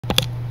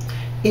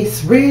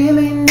It's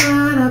really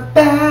not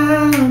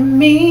about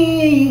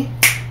me.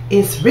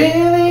 It's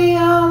really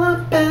all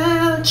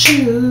about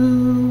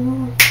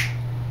you.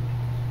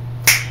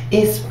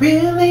 It's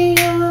really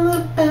all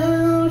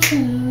about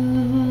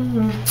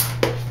you.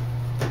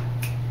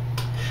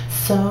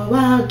 So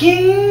I'll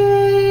give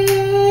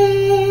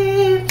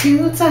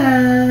you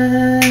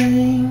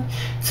time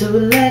to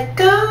let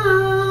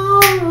go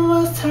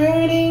what's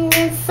hurting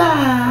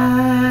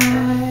inside.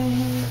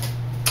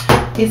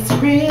 It's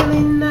really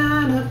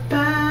not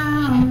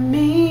about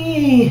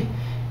me.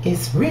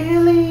 It's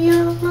really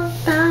all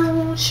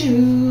about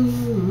you.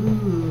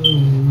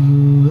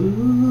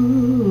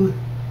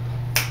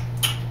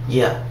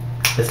 Yeah,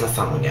 that's my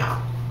song,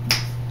 y'all.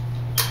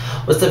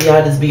 What's up,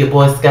 y'all? This be your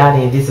boy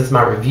Scotty, and this is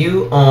my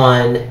review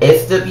on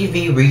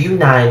SWV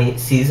Reunited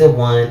Season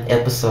 1,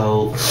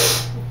 Episode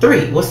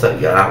 3. What's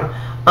up, y'all?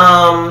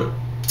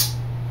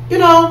 You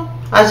know,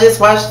 I just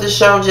watched the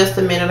show just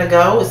a minute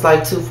ago. It's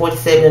like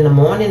 2:47 in the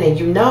morning, and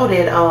you know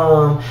that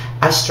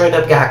I straight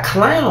up got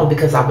clowned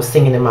because I was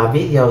singing in my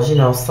videos.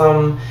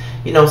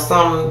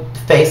 Some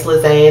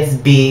faceless ass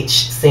bitch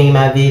seen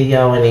my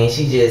video, and then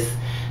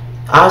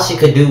all she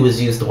could do was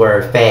use the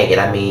word faggot.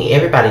 I mean,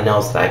 everybody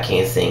knows that I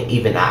can't sing.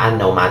 Even I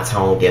know my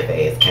tone deaf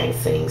ass can't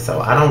sing. So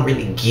I don't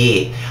really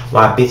get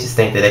why bitches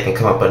think that they can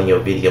come up under your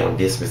video and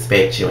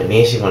disrespect you. And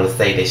then she want to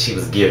say that she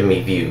was giving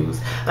me views.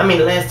 I mean,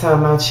 the last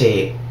time I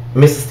checked,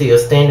 Mr. Still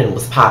Standing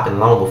was popping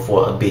long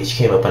before a bitch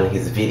came up under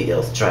his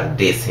videos to try to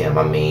diss him.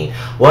 I mean,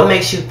 what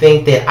makes you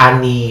think that I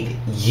need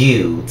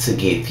you to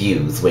get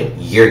views when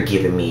you're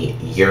giving me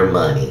your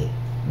money,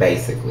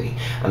 basically?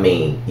 I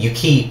mean, you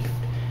keep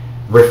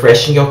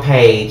refreshing your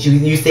page.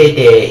 You said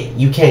that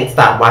you can't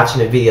stop watching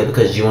the video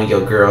because you and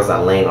your girls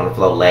are laying on the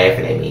floor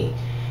laughing at me,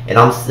 and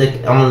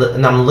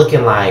I'm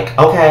looking like,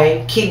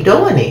 okay, keep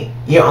doing it.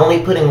 You're only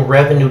putting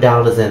revenue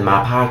dollars in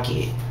my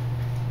pocket.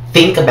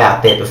 Think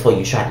about that before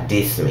you try to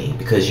diss me,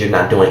 because you're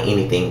not doing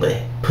anything but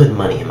putting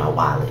money in my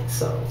wallet.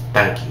 So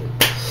thank you.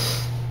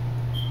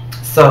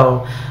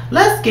 So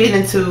let's get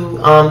into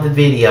the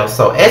video.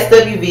 So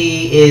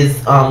SWV is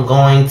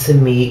going to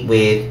meet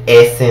with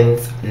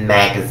Essence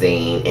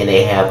Magazine, and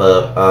they have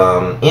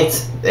an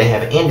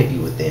interview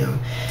with them,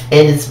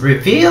 and it's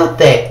revealed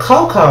that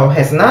Coco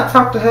has not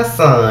talked to her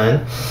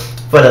son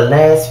for the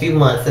last few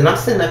months. And I'm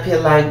sitting up here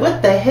like,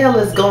 what the hell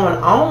is going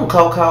on,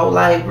 Coco?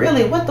 Like,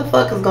 really, what the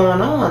fuck is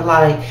going on?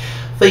 Like,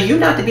 for you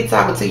not to be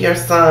talking to your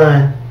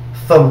son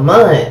for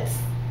months,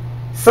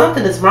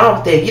 something is wrong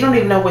with that. You don't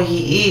even know where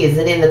he is.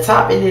 And in the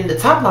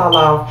top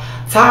law,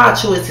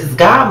 Taj, who is his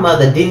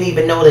godmother, didn't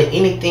even know that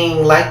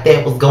anything like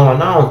that was going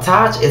on.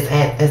 Taj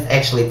has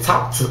actually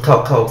talked to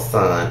Coco's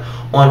son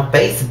on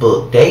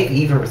Facebook. They've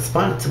even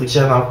responded to each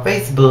other on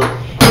Facebook,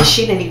 and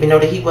she didn't even know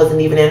that he wasn't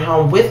even at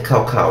home with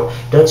Coco.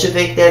 Don't you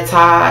think that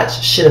Taj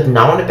should have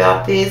known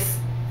about this?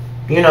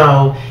 You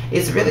know,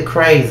 it's really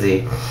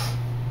crazy.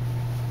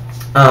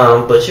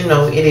 But you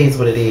know, it is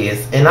what it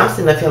is. And I'm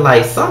sitting up here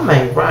like, something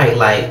ain't right.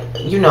 Like,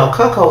 you know,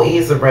 Coco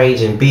is a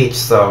raging bitch.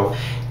 So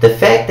the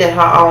fact that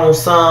her own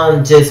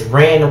son just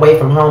ran away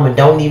from home and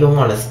don't even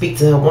want to speak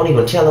to her, won't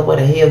even tell her where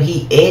the hell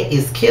he at,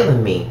 is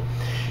killing me.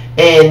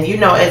 And you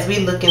know, as we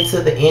look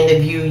into the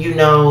interview, you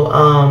know,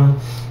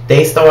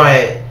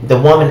 the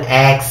woman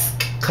asks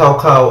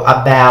Coco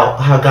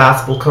about her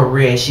gospel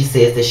career, and she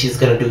says that she's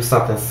going to do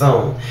something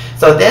soon.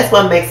 So that's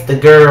what makes the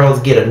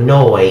girls get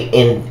annoyed,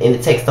 and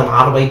it takes them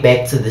all the way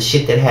back to the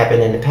shit that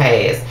happened in the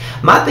past.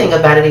 My thing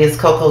about it is,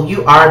 Coco,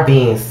 you are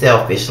being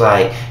selfish.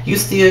 Like, you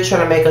still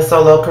trying to make a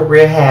solo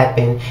career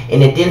happen,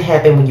 and it didn't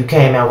happen when you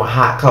came out with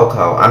Hot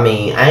Coco. I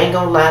mean, I ain't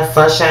gonna lie,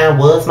 Sunshine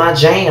was my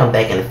jam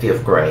back in the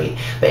 5th grade.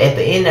 But at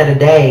the end of the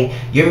day,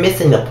 you're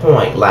missing the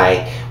point.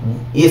 Like,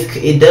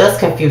 it does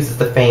confuse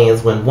the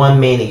fans when one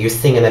minute you're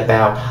singing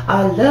about,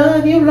 I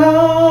love you,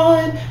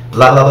 Lord,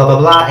 blah, blah, blah, blah,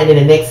 blah, and then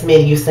the next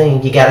minute you're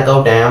saying you gotta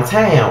go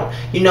downtown.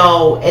 You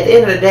know, at the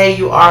end of the day,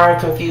 you are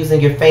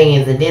confusing your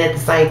fans, and then at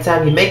the same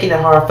time, you're making it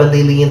hard for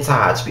Lily and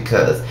Taj,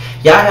 because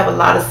y'all have a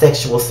lot of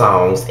sexual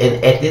songs,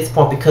 and at this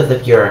point, because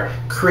of your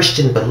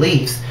Christian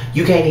beliefs,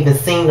 you can't even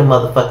sing the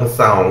motherfucking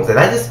songs. And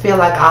I just feel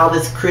like all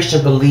this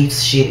Christian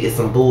beliefs shit is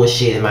some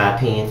bullshit, in my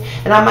opinion.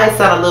 And I might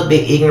sound a little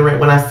bit ignorant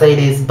when I say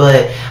this,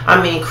 but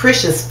I mean,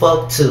 Christians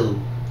fuck too.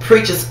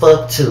 Preachers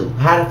fuck too.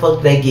 How the fuck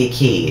do they get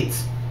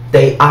kids?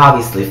 They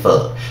obviously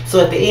fuck. So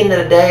at the end of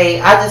the day,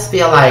 I just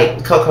feel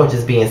like Coco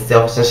just being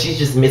selfish, and she's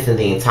just missing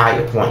the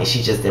entire point, and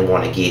she just didn't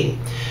want to get it.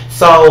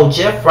 So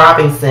Jeff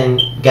Robinson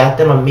got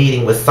them a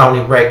meeting with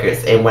Sony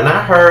Records, and when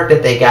I heard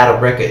that they got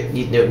a record,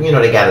 you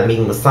know, they got a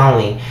meeting with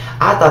Sony,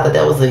 I thought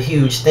that was a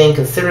huge thing,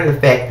 considering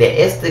the fact that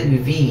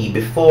SWV,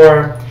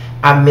 before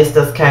I Missed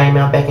Us came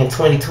out back in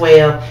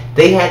 2012,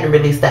 they hadn't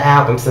released the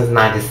album since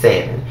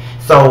 '97.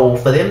 So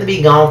for them to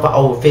be gone for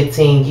over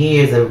 15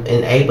 years and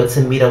able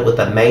to meet up with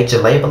a major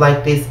label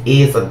like this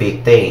is a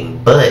big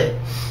thing. But,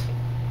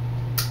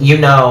 you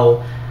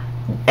know,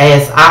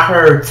 as I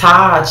heard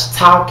Taj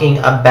talking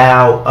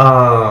about,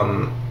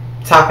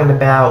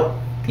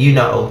 you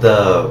know,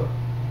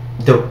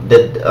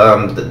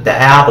 the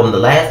album, the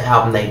last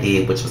album they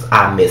did, which was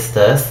I Missed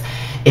Us,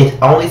 it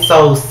only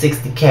sold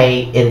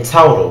 60K in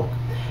total.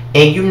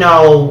 And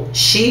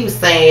she was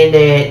saying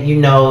that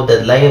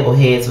the label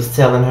heads was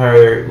telling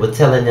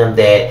them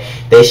that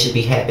they should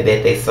be happy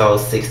that they sold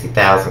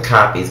 60,000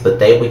 copies, but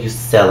they were used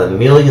to selling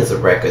millions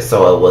of records,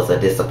 so it was a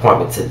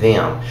disappointment to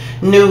them.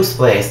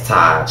 Newsflash,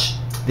 Taj.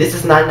 This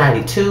is not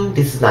 92,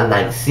 this is not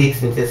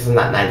 96, and this is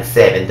not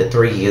 97, the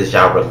 3 years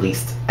y'all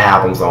released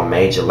albums on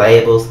major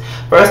labels.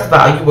 First of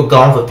all, you were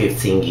gone for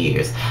 15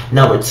 years.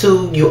 Number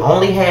two, you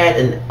only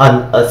had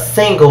a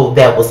single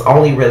that was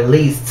only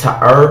released to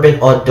urban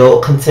or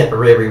adult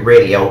contemporary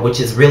radio, which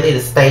is really the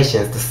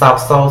stations, the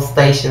soft soul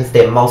stations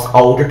that most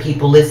older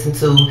people listen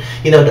to,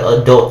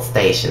 the adult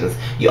stations.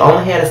 You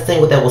only had a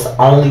single that was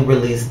only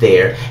released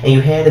there, and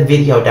you had a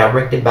video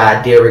directed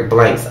by Derek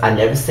Blanks. I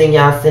never seen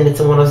y'all send it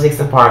to 106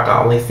 in Park.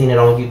 I only seen it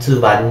on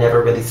YouTube. I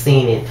never really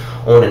seen it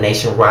on a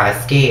nationwide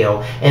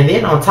scale. And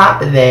then on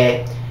top of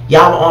that,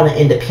 y'all were on an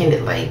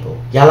independent label.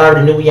 Y'all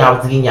already knew what y'all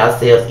was getting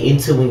yourselves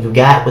into when you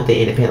got with the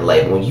independent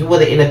label. When you were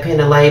the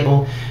independent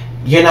label,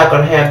 you're not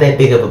going to have that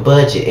big of a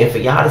budget. And for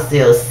y'all to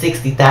sell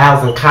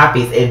 60,000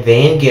 copies and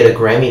then get a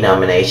Grammy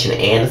nomination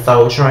and a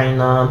Soul Train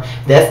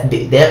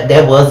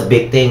that was a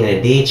big thing. And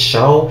it did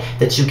show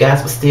that you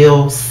guys were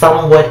still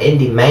somewhat in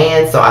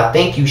demand. So I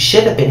think you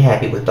should have been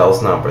happy with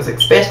those numbers,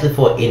 especially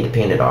for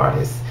independent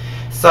artists.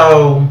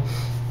 So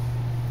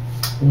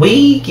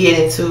we get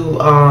into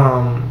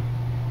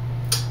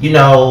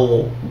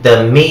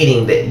the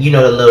meeting that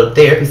the little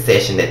therapy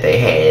session that they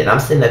had, and I'm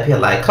sitting up here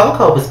like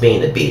Coco was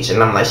being a bitch,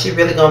 and I'm like, she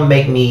really gonna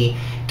make me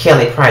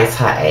Kelly Price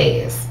her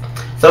ass.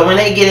 So when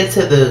they get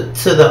into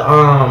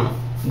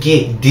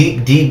get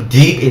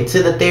deep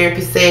into the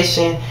therapy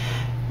session,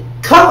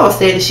 Coco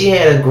said that she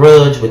had a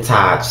grudge with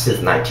Taj since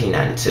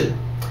 1992.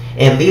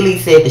 And Lily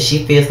said that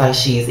she feels like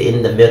she's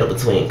in the middle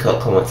between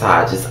Coco and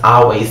Taj. There's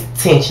always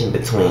tension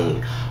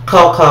between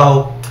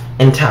Coco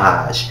and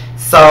Taj.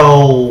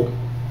 So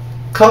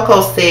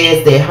Coco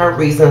says that her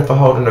reason for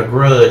holding a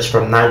grudge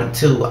from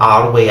 92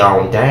 all the way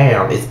on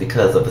down is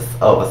because of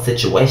a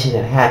situation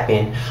that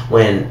happened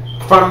when,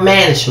 from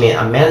management,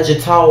 a manager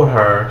told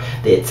her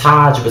that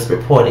Taj was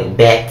reporting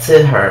back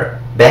to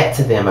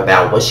them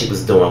about what she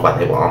was doing while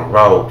they were on the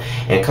road.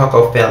 And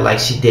Coco felt like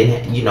she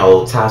didn't,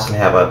 Taj didn't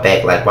have her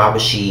back. Like, why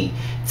would she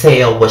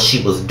tell what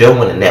she was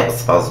doing, and that was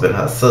supposed to be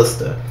her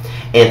sister?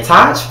 And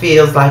Taj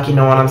feels like, you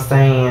know what I'm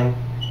saying?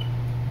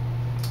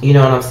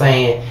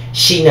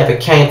 She never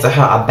came to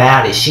her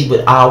about it. She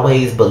would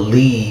always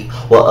believe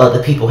what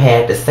other people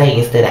had to say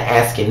instead of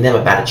asking them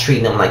about it,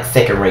 treating them like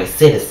second-rate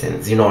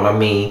citizens. You know what I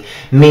mean?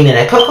 Meaning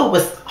that Coco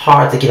was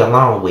hard to get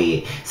along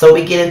with. So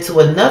we get into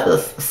another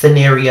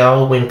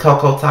scenario when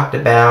Coco talked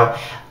about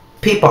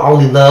people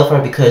only love her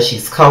because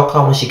she's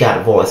Coco and she got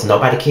a voice.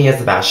 Nobody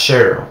cares about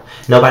Cheryl.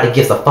 Nobody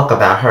gives a fuck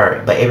about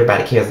her, but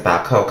everybody cares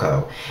about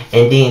Coco.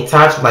 And then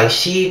Taj was like,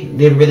 she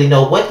didn't really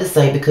know what to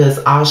say because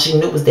all she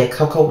knew was that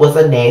Coco was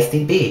a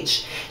nasty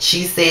bitch.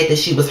 She said that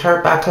she was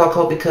hurt by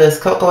Coco because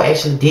Coco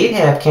actually did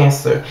have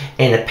cancer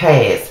in the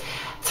past.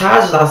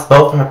 Taj lost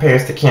both of her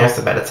parents to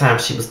cancer by the time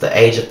she was the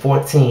age of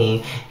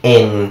 14,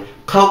 and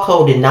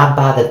Coco did not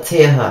bother to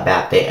tell her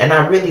about that. And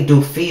I really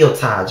do feel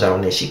Taj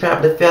on this. She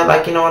probably felt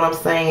like, you know what I'm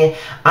saying?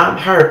 I'm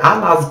hurt. I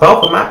lost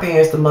both of my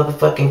parents to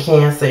motherfucking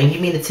cancer. And you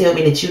mean to tell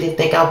me that you didn't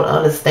think I would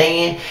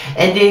understand?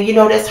 And then,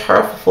 that's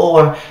hurtful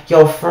for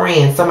your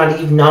friend, somebody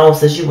you've known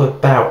since you were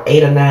about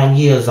 8 or 9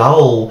 years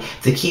old,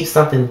 to keep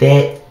something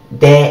that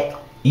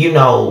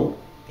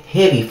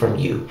heavy from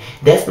you.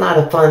 That's not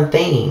a fun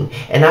thing.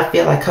 And I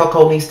feel like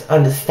Coco needs to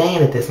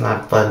understand that that's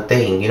not a fun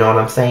thing. You know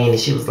what I'm saying? And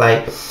she was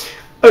like,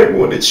 I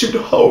wanted you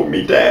to hold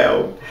me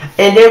down.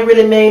 And that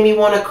really made me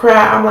want to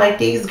cry. I'm like,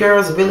 these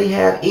girls really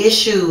have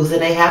issues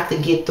and they have to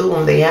get through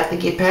them. They have to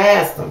get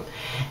past them.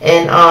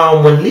 And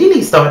when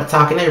Lily started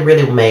talking, it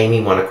really made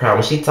me want to cry.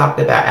 When she talked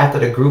about after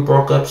the group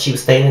broke up, she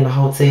was staying in the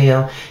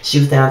hotel. She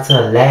was down to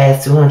her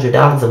last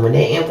 $200. And when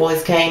that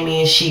invoice came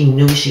in, she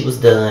knew she was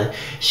done.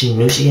 She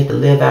knew she had to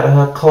live out of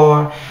her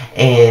car.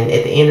 And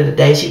at the end of the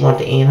day, she wanted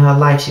to end her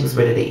life. She was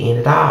ready to end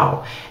it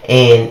all.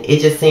 And it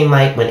just seemed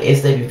like when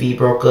SWV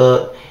broke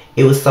up,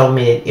 it was so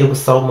much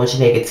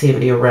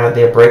negativity around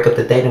their breakup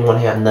that they didn't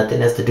want to have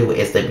nothing else to do with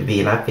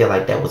SWV, and I feel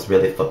like that was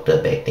really fucked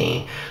up back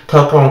then.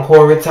 Coco and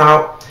Corey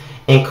talk,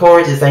 and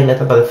Corey just ain't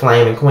nothing but a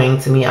flaming queen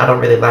to me. I don't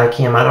really like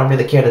him. I don't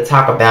really care to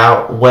talk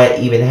about what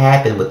even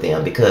happened with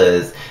them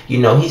because,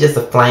 he's just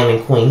a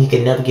flaming queen. He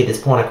could never get his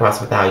point across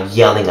without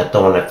yelling or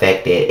throwing the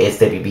fact that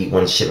SWV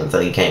wasn't shit until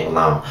he came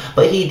along.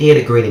 But he did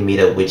agree to meet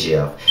up with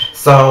Jeff.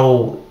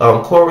 So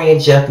Corey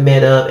and Jeff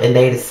met up, and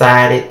they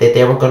decided that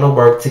they were going to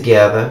work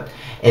together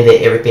and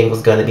that everything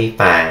was going to be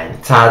fine.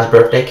 Taj's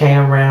birthday came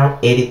around.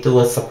 Eddie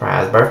threw a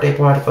surprise birthday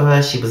party for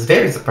her. She was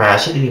very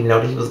surprised. She didn't even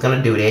know that he was going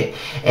to do that.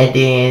 And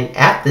then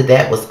after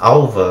that was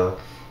over,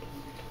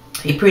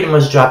 he pretty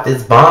much dropped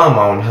this bomb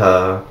on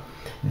her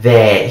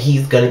that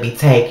he's going to be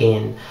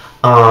taking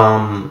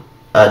a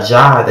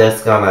job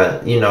that's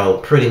going to,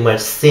 pretty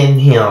much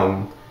send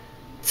him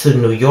to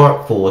New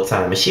York full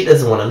time, and she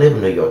doesn't want to live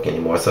in New York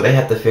anymore. So they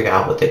have to figure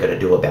out what they're gonna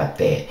do about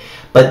that.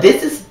 But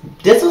this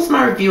was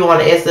my review on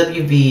the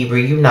SWV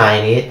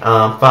Reunited.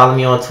 Follow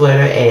me on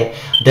Twitter at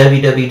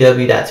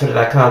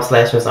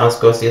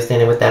www.twitter.com/Miss_still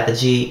standing without the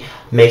G.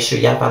 Make sure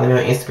y'all follow me on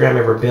Instagram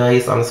at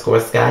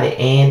rebellious_Scotty,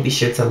 and be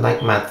sure to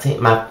like my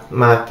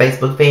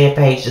Facebook fan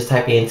page. Just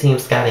type in Team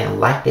Scotty and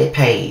like that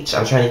page.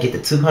 I'm trying to get to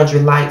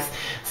 200 likes,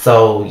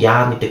 so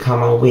y'all need to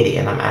come on with it.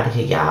 And I'm out of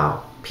here,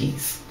 y'all.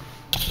 Peace.